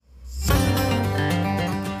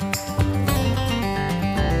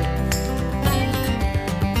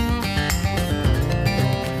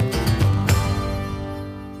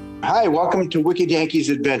Hi, welcome to Wicked Yankees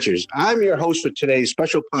Adventures. I'm your host for today's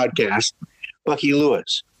special podcast, Bucky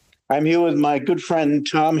Lewis. I'm here with my good friend,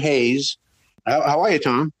 Tom Hayes. How are you,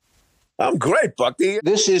 Tom? I'm great, Bucky.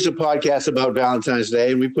 This is a podcast about Valentine's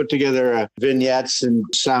Day, and we put together vignettes and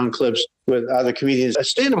sound clips with other comedians.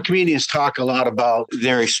 Stand-up comedians talk a lot about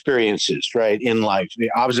their experiences, right, in life, the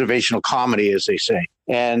observational comedy, as they say.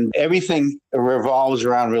 And everything revolves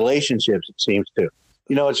around relationships, it seems to.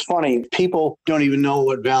 You know, it's funny. People don't even know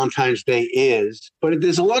what Valentine's Day is, but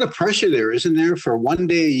there's a lot of pressure there, isn't there, for one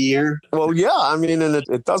day a year? Well, yeah. I mean, and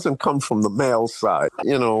it doesn't come from the male side.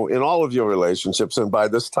 You know, in all of your relationships, and by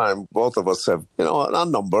this time, both of us have, a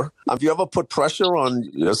number. Have you ever put pressure on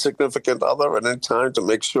your significant other at any time to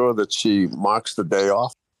make sure that she marks the day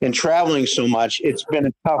off? In traveling so much, it's been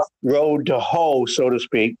a tough road to hoe, so to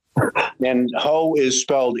speak. And hoe is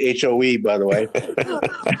spelled H-O-E, by the way.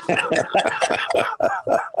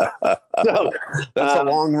 So, that's a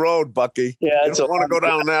long road, Bucky. Yeah, you don't want to go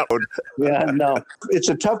down that road. Yeah, no. It's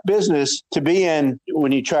a tough business to be in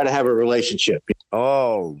when you try to have a relationship.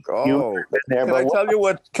 Can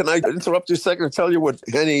I interrupt you a second and tell you what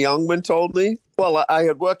Henny Youngman told me? Well, I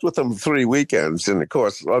had worked with him 3 weekends, and of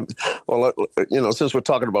course, since we're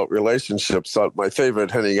talking about relationships, my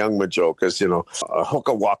favorite Henny Youngman joke is, a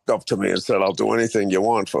hooker walked up to me and said, "I'll do anything you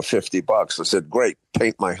want for $50." I said, "Great,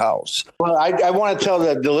 paint my house." Well, I want to tell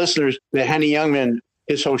the listeners that Henny Youngman,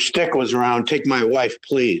 his whole shtick was around, "Take my wife,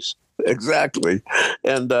 please." Exactly.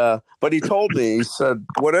 And but he told me, he said,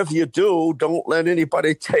 "Whatever you do, don't let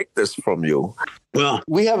anybody take this from you." Well,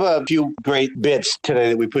 we have a few great bits today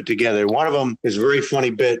that we put together. One of them is a very funny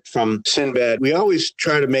bit from Sinbad. We always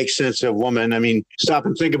try to make sense of woman. I mean, stop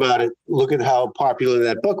and think about it. Look at how popular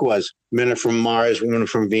that book was. Men are from Mars, women are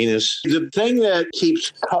from Venus. The thing that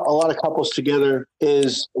keeps a lot of couples together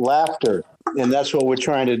is laughter. And that's what we're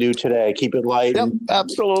trying to do today. Keep it light. Yep,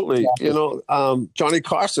 absolutely. Johnny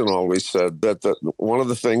Carson always said that one of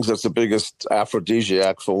the things that's the biggest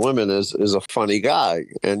aphrodisiac for women is a funny guy.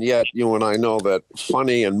 And yet you and I know that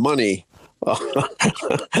funny and money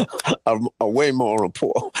are way more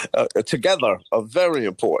important. Together are very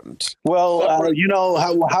important. Well,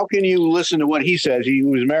 how can you listen to what he says? He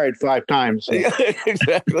was married 5 times. So. Yeah,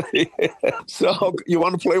 exactly. So you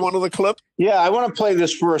want to play one of the clips? Yeah, I want to play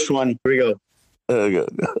this first one. Here we go.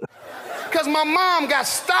 Because my mom got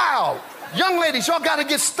style. Young ladies, y'all got to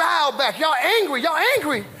get style back. Y'all angry. Y'all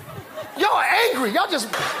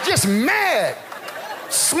just mad.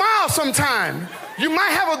 Smile sometime. You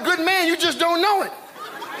might have a good man, you just don't know it.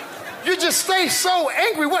 You just stay so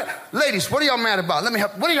angry. Ladies, what are y'all mad about? Let me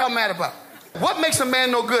help. What are y'all mad about? What makes a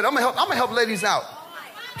man no good? I'm gonna help ladies out.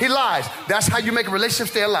 He lies. That's how you make a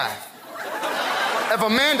relationship stay alive. If a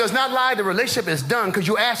man does not lie, the relationship is done because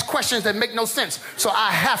you ask questions that make no sense. So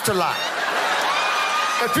I have to lie.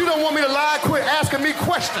 If you don't want me to lie, quit asking me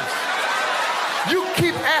questions. You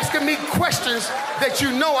keep asking me questions that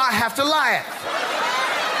you know I have to lie at.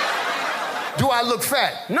 Do I look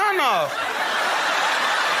fat? No.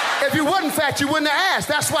 If you wasn't fat, you wouldn't have asked.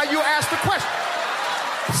 That's why you asked the question.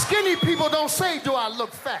 Skinny people don't say, "Do I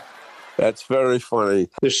look fat?" That's very funny.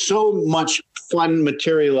 There's so much fun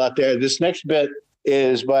material out there. This next bit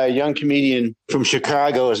is by a young comedian from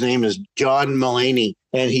Chicago. His name is John Mulaney,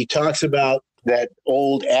 and he talks about that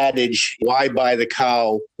old adage, "Why buy the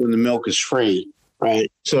cow when the milk is free?"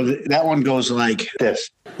 Right? So that one goes like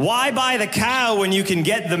this. Why buy the cow when you can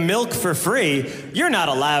get the milk for free? You're not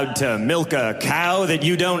allowed to milk a cow that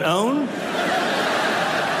you don't own.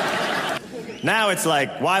 Now it's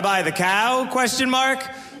like, why buy the cow? ?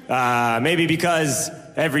 Maybe because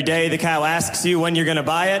every day the cow asks you when you're going to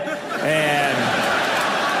buy it. And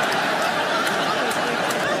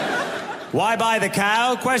why buy the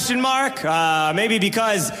cow? ? Maybe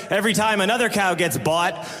because every time another cow gets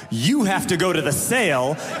bought, you have to go to the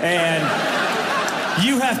sale and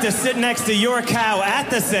you have to sit next to your cow at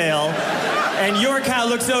the sale, and your cow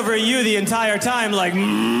looks over at you the entire time like, and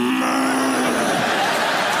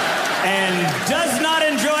does not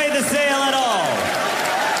enjoy the sale at all.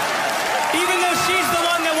 Even though she's the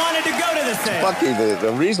one that wanted to go to the sale. Bucky,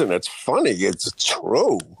 the reason it's funny, it's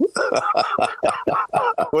true.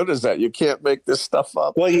 What is that? You can't make this stuff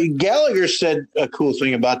up. Well, Gallagher said a cool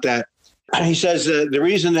thing about that. He says the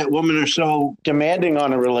reason that women are so demanding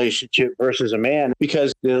on a relationship versus a man,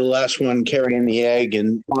 because they're the last one carrying the egg.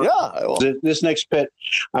 And this next bit,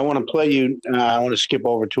 I want to play you. I want to skip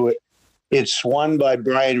over to it. It's one by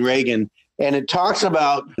Brian Regan, and it talks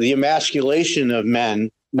about the emasculation of men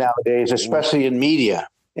nowadays, especially in media.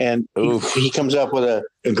 And he comes up with a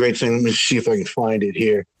great thing. Let me see if I can find it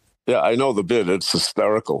here. Yeah, I know the bit. It's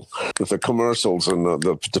hysterical with the commercials and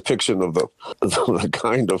the depiction of the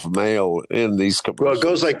kind of male in these commercials. Well, it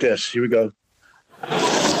goes like this. Here we go.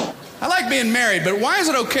 I like being married, but why is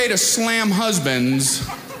it okay to slam husbands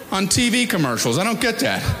on TV commercials? I don't get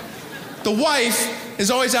that. The wife is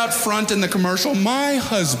always out front in the commercial. My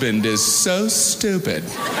husband is so stupid.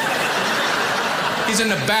 He's in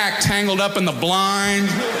the back, tangled up in the blind.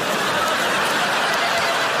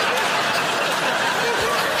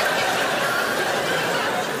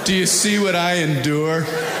 Do you see what I endure?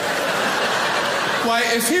 Why,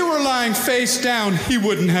 if he were lying face down, he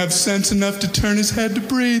wouldn't have sense enough to turn his head to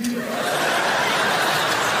breathe.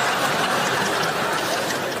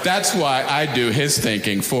 That's why I do his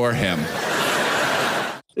thinking for him.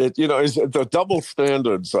 The double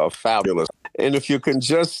standards are fabulous. And if you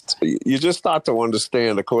just start to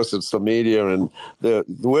understand, of course, it's the media and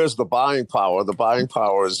where's the buying power? The buying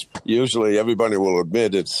power is usually, everybody will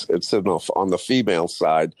admit, it's on the female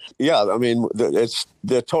side. Yeah, I mean,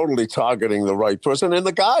 they're totally targeting the right person. And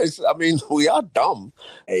the guys, I mean, we are dumb.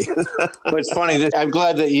 But it's funny. I'm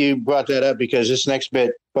glad that you brought that up because this next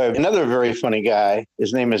bit by another very funny guy,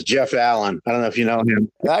 his name is Jeff Allen. I don't know if you know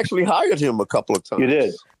him. I actually hired him a couple of times. You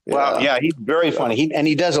did? Yeah. Wow. Yeah, he's very funny.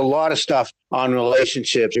 He does a lot of stuff on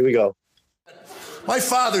relationships. Here we go. My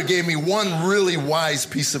father gave me one really wise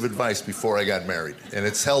piece of advice before I got married, and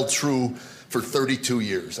it's held true for 32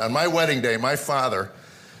 years. On my wedding day, my father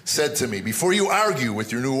said to me, before you argue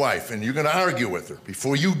with your new wife, and you're going to argue with her,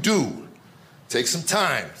 before you do, take some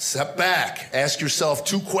time, step back, ask yourself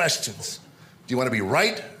 2 questions. Do you want to be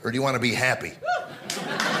right or do you want to be happy?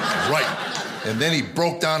 Right. And then he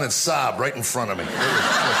broke down and sobbed right in front of me.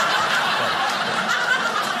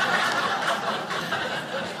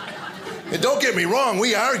 And don't get me wrong,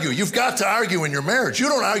 we argue. You've got to argue in your marriage. You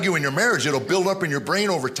don't argue in your marriage, it'll build up in your brain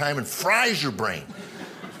over time and fries your brain.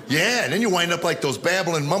 Yeah, and then you wind up like those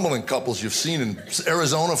babbling, mumbling couples you've seen in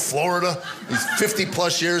Arizona, Florida. These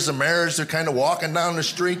 50-plus years of marriage, they're kind of walking down the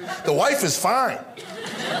street. The wife is fine.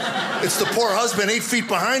 It's the poor husband 8 feet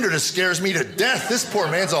behind her that scares me to death. This poor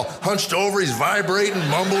man's all hunched over, he's vibrating,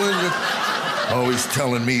 mumbling. Oh, he's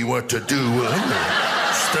telling me what to do. Well, I'm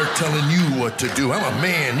gonna start telling you what to do. I'm a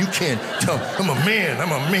man, you can't tell. I'm a man.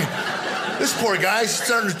 This poor guy's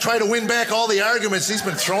starting to try to win back all the arguments he's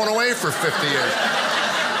been throwing away for 50 years.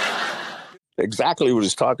 Exactly what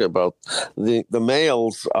he's talking about. The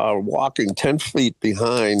males are walking 10 feet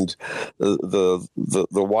behind the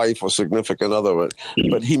wife or significant other,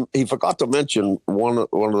 but he forgot to mention one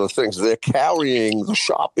of the things. They're carrying the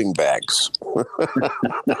shopping bags,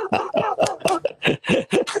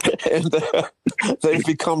 and they've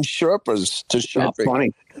become Sherpas to shopping. That's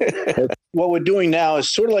funny. What we're doing now is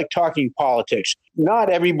sort of like talking politics. Not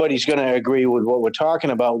everybody's going to agree with what we're talking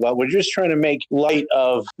about, but we're just trying to make light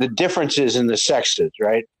of the differences in the sexes,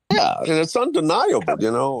 right? Yeah, and it's undeniable,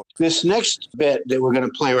 you know. This next bit that we're going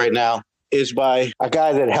to play right now is by a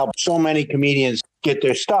guy that helped so many comedians get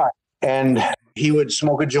their start. And he would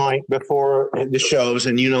smoke a joint before the shows,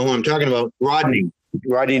 and you know who I'm talking about, Rodney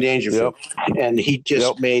Dangerfield. Yep. And he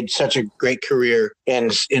just made such a great career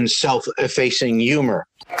in self-effacing humor.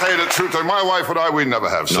 Tell you the truth, and my wife and I, we never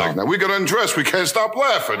have sex. Now, we get undressed, we can't stop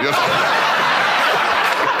laughing, you know?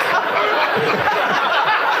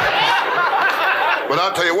 But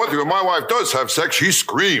I'll tell you one thing, when my wife does have sex, she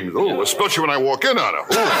screams. Ooh, especially when I walk in on her.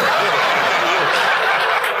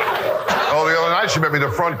 Oh, the other night she met me at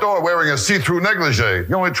the front door wearing a see-through negligee.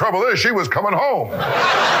 The only trouble is she was coming home.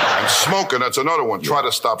 And smoking, that's another one. Try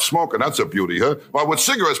to stop smoking. That's a beauty, huh? Well, with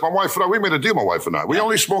cigarettes, my wife and I, we made a deal, my wife and I. We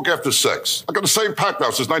only smoke after sex. I got the same pack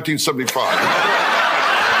now since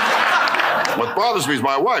 1975. What bothers me is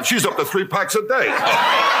my wife. She's up to 3 packs a day.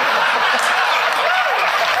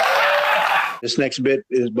 This next bit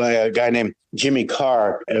is by a guy named Jimmy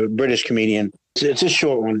Carr, a British comedian. It's a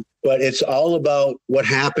short one, but it's all about what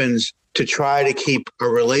happens to try to keep a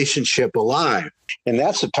relationship alive. And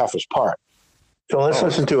that's the toughest part. So let's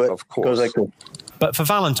listen to it. Of course. It goes like this. But for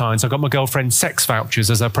Valentine's, I got my girlfriend sex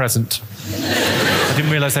vouchers as her present. I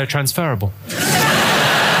didn't realise they were transferable.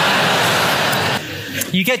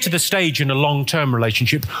 You get to the stage in a long-term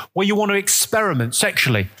relationship where you want to experiment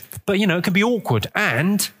sexually. But, you know, it can be awkward.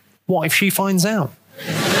 And what if she finds out?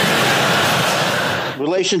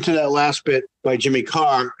 Relation to that last bit by Jimmy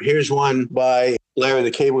Carr, here's one by Larry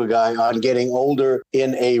the Cable Guy on getting older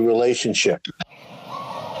in a relationship.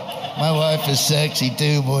 My wife is sexy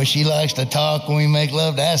too, boy. She likes to talk when we make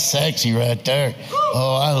love. That's sexy right there.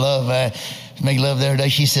 Oh, I love that. Make love the other day.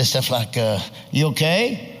 She says stuff like, you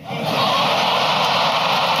okay?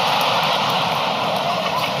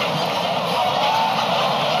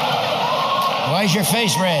 Why is your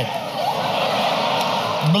face red?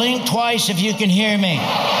 Blink twice if you can hear me.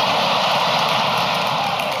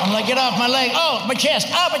 I'm like, get off my leg. Oh, my chest.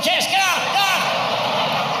 Oh, my chest. Get off. Get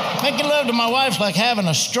off. Making love to my wife's like having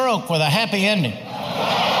a stroke with a happy ending.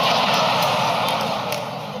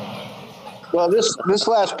 Well, this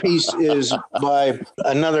last piece is by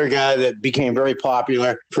another guy that became very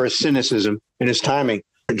popular for his cynicism and his timing.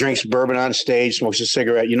 He drinks bourbon on stage, smokes a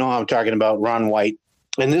cigarette. You know how I'm talking about, Ron White.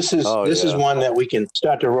 And this is is one that we can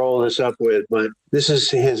start to roll this up with, but this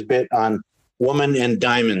is his bit on Woman and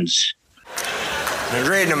Diamonds. I was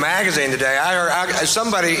reading a magazine today.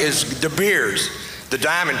 Somebody is De Beers. The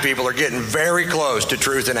diamond people are getting very close to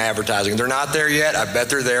truth in advertising. They're not there yet. I bet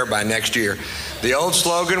they're there by next year. The old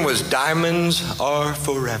slogan was diamonds are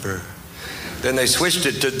forever. Then they switched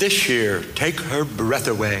it to this year, take her breath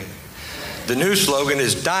away. The new slogan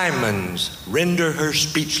is diamonds render her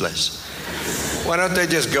speechless. Why don't they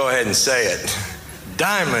just go ahead and say it?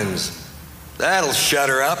 Diamonds, that'll shut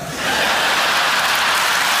her up.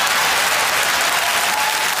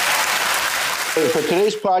 For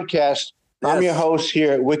today's podcast, I'm your host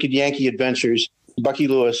here at Wicked Yankee Adventures, Bucky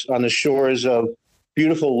Lewis, on the shores of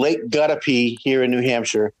beautiful Lake Guttapee here in New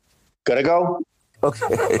Hampshire. Gotta go? Okay,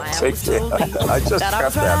 take care. I just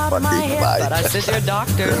kept that, Bucky. Bye. But I said, your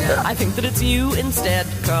doctor, I think that it's you instead,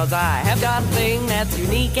 cause I have got a thing that's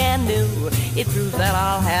unique and new. It proves that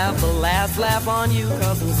I'll have the last laugh on you,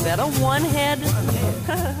 cause instead of one head,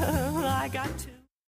 I got two.